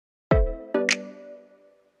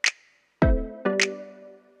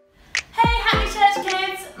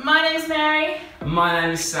My name's Mary. And my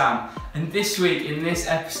name is Sam, and this week in this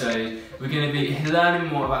episode we're going to be learning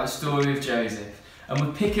more about the story of Joseph, and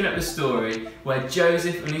we're picking up the story where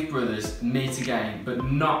Joseph and his brothers meet again, but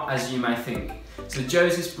not as you may think. So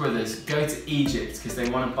Joseph's brothers go to Egypt because they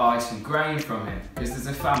want to buy some grain from him, because there's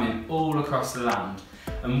a famine all across the land.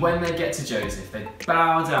 And when they get to Joseph, they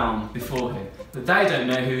bow down before him, but they don't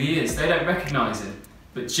know who he is, they don't recognise him,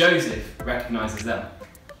 but Joseph recognises them.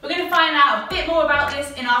 We're going to find out a bit more about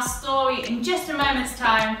this in our story in just a moment's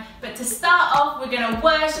time, but to start off we're going to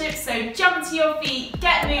worship, so jump to your feet,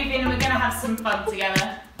 get moving, and we're going to have some fun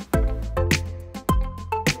together.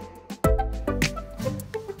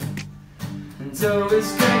 And so it's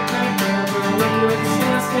great, great, great, girl, wicked, wicked,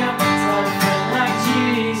 still, still, have a friend like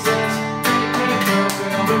Jesus. Great, great, girl,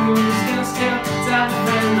 wicked, wicked, still, still, have a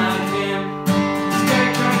friend like him. It's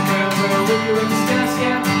great, great, girl, wicked, wicked, still,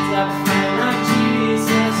 still, have a friend like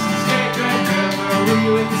Jesus. It's great, great, girl,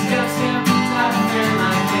 wicked, wicked, still, still, have a friend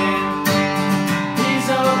like him. He's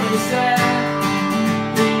always there,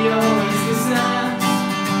 he always listens,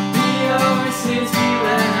 he always hears me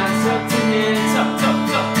when I talk to him. Talk, talk,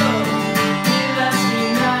 talk, talk.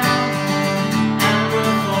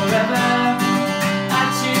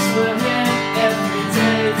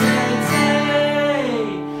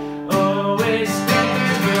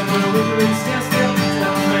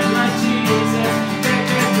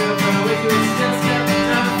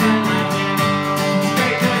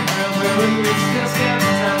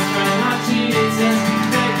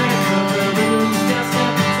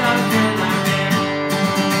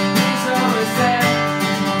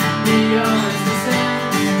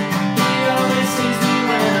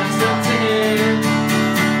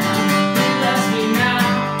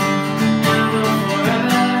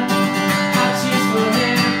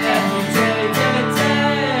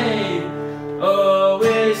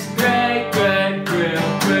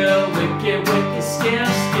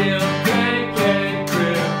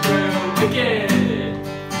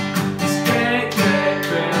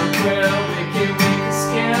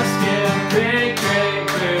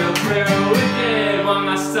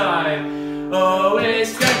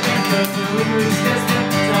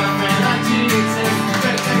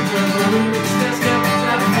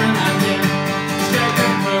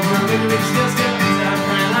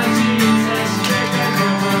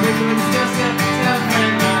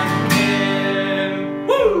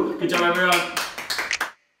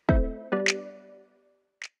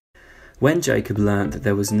 When Jacob learnt that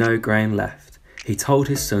there was no grain left, he told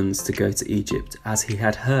his sons to go to Egypt, as he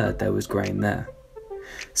had heard there was grain there.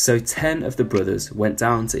 So 10 of the brothers went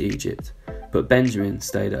down to Egypt, but Benjamin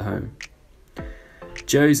stayed at home.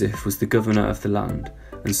 Joseph was the governor of the land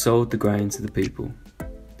and sold the grain to the people.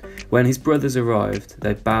 When his brothers arrived,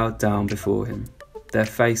 they bowed down before him, their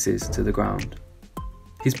faces to the ground.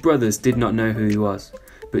 His brothers did not know who he was,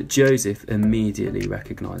 but Joseph immediately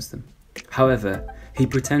recognised them. However, he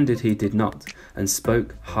pretended he did not and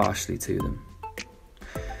spoke harshly to them.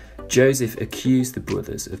 Joseph accused the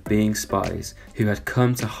brothers of being spies who had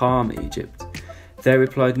come to harm Egypt. They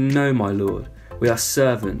replied, "No, my lord, we are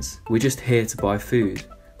servants, we're just here to buy food.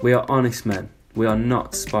 We are honest men, we are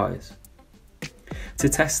not spies." To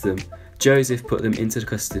test them, Joseph put them into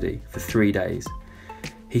custody for 3 days.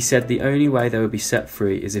 He said the only way they would be set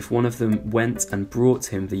free is if one of them went and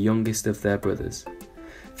brought him the youngest of their brothers.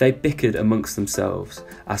 They bickered amongst themselves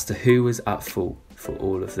as to who was at fault for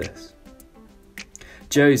all of this.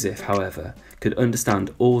 Joseph, however, could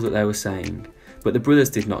understand all that they were saying, but the brothers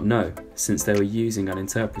did not know, since they were using an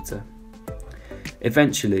interpreter.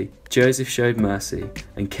 Eventually, Joseph showed mercy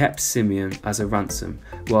and kept Simeon as a ransom,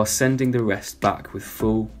 while sending the rest back with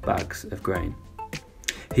full bags of grain.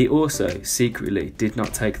 He also secretly did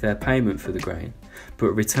not take their payment for the grain,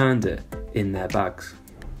 but returned it in their bags.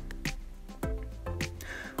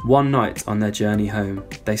 One night on their journey home,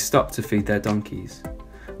 they stopped to feed their donkeys.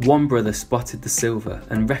 One brother spotted the silver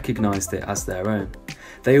and recognised it as their own.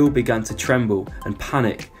 They all began to tremble and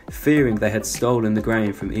panic, fearing they had stolen the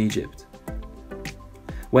grain from Egypt.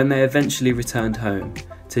 When they eventually returned home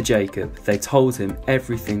to Jacob, they told him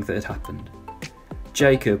everything that had happened.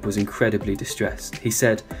 Jacob was incredibly distressed. He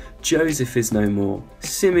said, "Joseph is no more,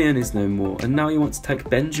 Simeon is no more, and now you want to take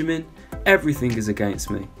Benjamin? Everything is against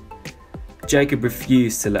me." Jacob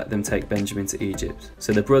refused to let them take Benjamin to Egypt,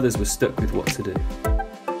 so the brothers were stuck with what to do.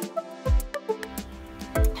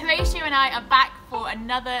 Horatio and I are back for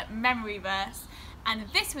another memory verse, and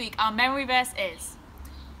this week our memory verse is,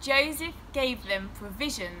 Joseph gave them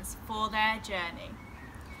provisions for their journey.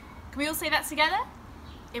 Can we all say that together?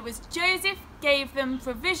 It was Joseph gave them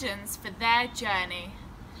provisions for their journey.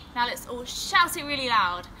 Now let's all shout it really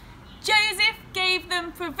loud. Joseph gave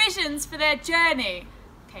them provisions for their journey.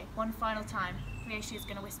 Okay, one final time. Rioshi's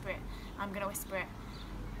going to whisper it. I'm going to whisper it.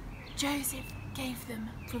 Joseph gave them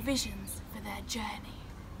provisions for their journey.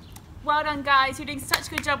 Well done, guys. You're doing such a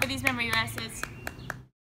good job with these memory verses.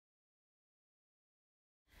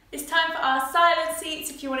 It's time for our silent seats.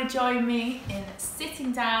 If you want to join me in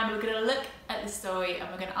sitting down, we're going to look at the story and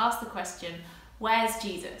we're going to ask the question, where's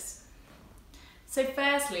Jesus? So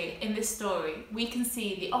firstly, in this story, we can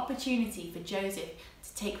see the opportunity for Joseph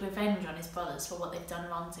to take revenge on his brothers for what they've done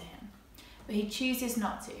wrong to him. But he chooses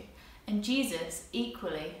not to. And Jesus,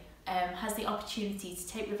 equally, has the opportunity to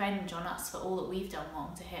take revenge on us for all that we've done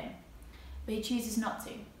wrong to him. But he chooses not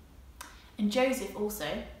to. And Joseph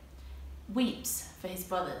also weeps for his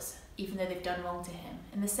brothers, even though they've done wrong to him,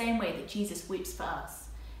 in the same way that Jesus weeps for us.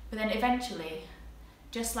 But then eventually,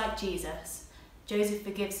 just like Jesus, Joseph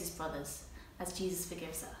forgives his brothers as Jesus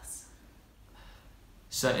forgives us.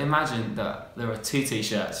 So imagine that there are two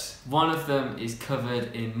t-shirts. One of them is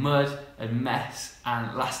covered in mud and mess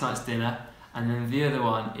and last night's dinner, and then the other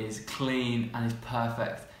one is clean and is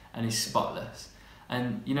perfect and is spotless.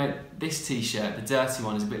 And you know, this t-shirt, the dirty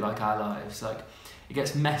one, is a bit like our lives. Like, it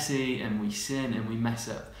gets messy and we sin and we mess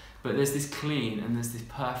up. But there's this clean and there's this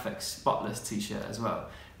perfect spotless t-shirt as well,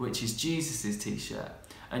 which is Jesus' t-shirt.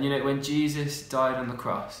 And you know, when Jesus died on the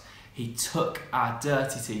cross, he took our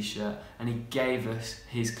dirty t-shirt and he gave us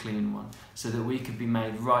his clean one so that we could be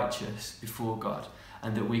made righteous before God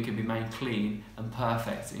and that we could be made clean and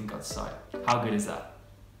perfect in God's sight. How good is that?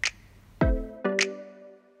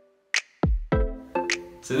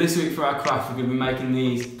 So this week for our craft, we're going to be making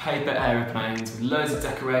these paper aeroplanes with loads of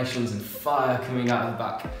decorations and fire coming out of the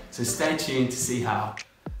back. So stay tuned to see how.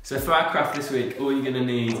 So for our craft this week, all you're going to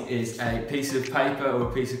need is a piece of paper or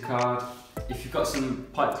a piece of card. If you've got some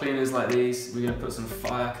pipe cleaners like these, we're going to put some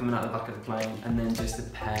fire coming out the back of the plane, and then just a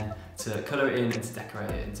pen to colour it in and to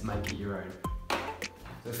decorate it and to make it your own.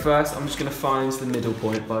 So first I'm just going to find the middle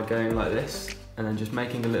point by going like this and then just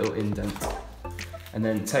making a little indent. And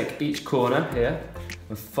then take each corner here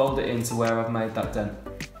and fold it into where I've made that dent,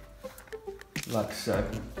 like so.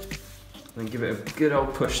 Then give it a good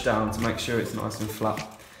old push down to make sure it's nice and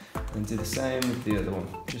flat. And do the same with the other one,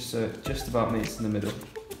 just so it just about meets in the middle.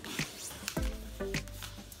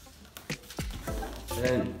 And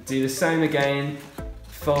then do the same again,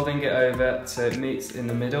 folding it over so it meets in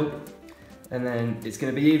the middle. And then it's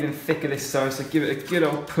going to be even thicker this side, so give it a good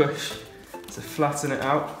old push to flatten it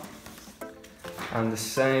out. And the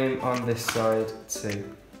same on this side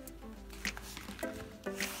too.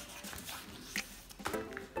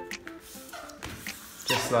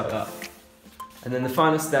 Just like that. And then the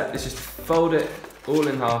final step is just to fold it all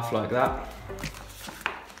in half like that.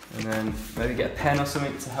 And then maybe get a pen or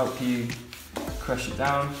something to help you crush it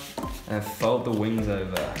down. And fold the wings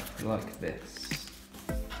over like this.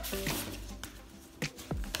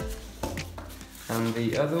 And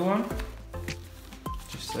the other one,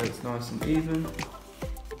 just so it's nice and even.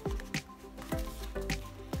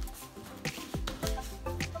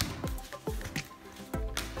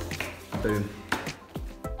 Boom.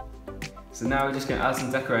 So now we're just going to add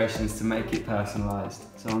some decorations to make it personalised.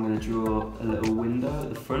 So I'm going to draw a little window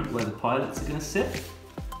at the front where the pilots are going to sit.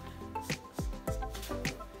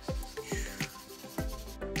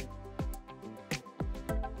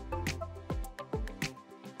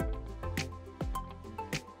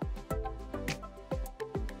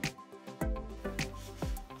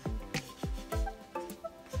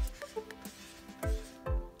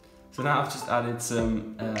 So now I've just added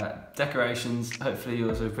some decorations, hopefully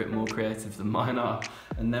yours are a bit more creative than mine are,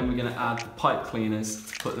 and then we're going to add the pipe cleaners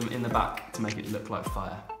to put them in the back to make it look like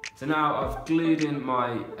fire. So now I've glued in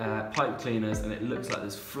my pipe cleaners and it looks like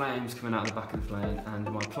there's flames coming out the back of the plane, and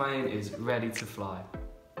my plane is ready to fly.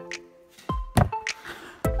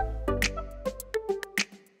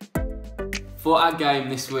 For our game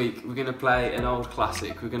this week, we're going to play an old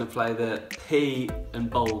classic. We're going to play the pea and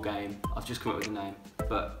bowl game. I've just come up with a name,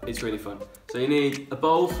 but it's really fun. So you need a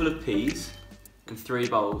bowl full of peas and 3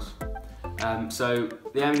 bowls. So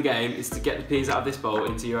the aim of the game is to get the peas out of this bowl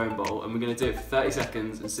into your own bowl, and we're going to do it for 30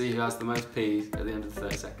 seconds and see who has the most peas at the end of the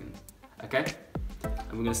 30 seconds. Okay?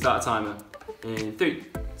 And we're going to start a timer in 3,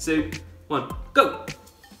 2, 1, go!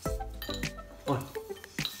 1.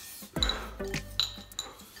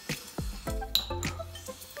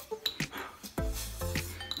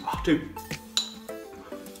 2.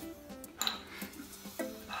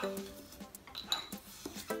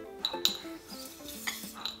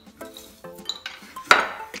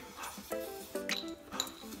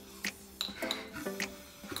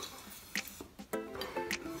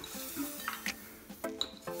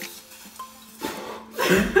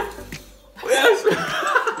 3.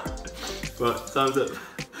 Right, time's up.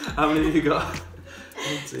 How many have you got? 1,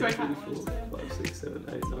 2, 3, 4, 5, 6, 7,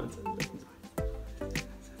 8, 9, 10, 11,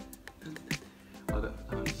 12.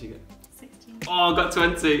 How many did you get? 16. Oh, I got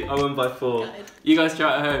 20. I won by 4. Good. You guys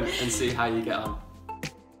try it at home and see how you get on.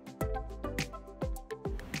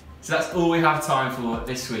 So that's all we have time for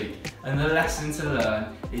this week. And the lesson to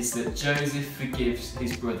learn is that Joseph forgives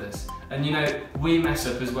his brothers. And you know, we mess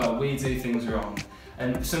up as well. We do things wrong.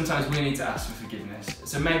 And sometimes we need to ask for forgiveness.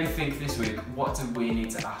 So maybe think this week, what do we need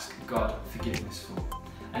to ask God forgiveness for?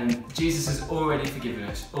 And Jesus has already forgiven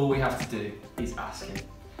us. All we have to do is ask him.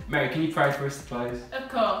 Mary, can you pray for us to close? Of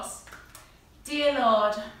course. Dear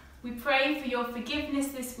Lord, we pray for your forgiveness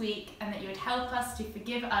this week and that you would help us to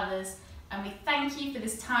forgive others. And we thank you for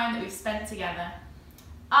this time that we've spent together.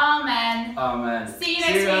 Amen. Amen. See you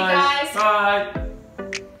next week, guys. Bye.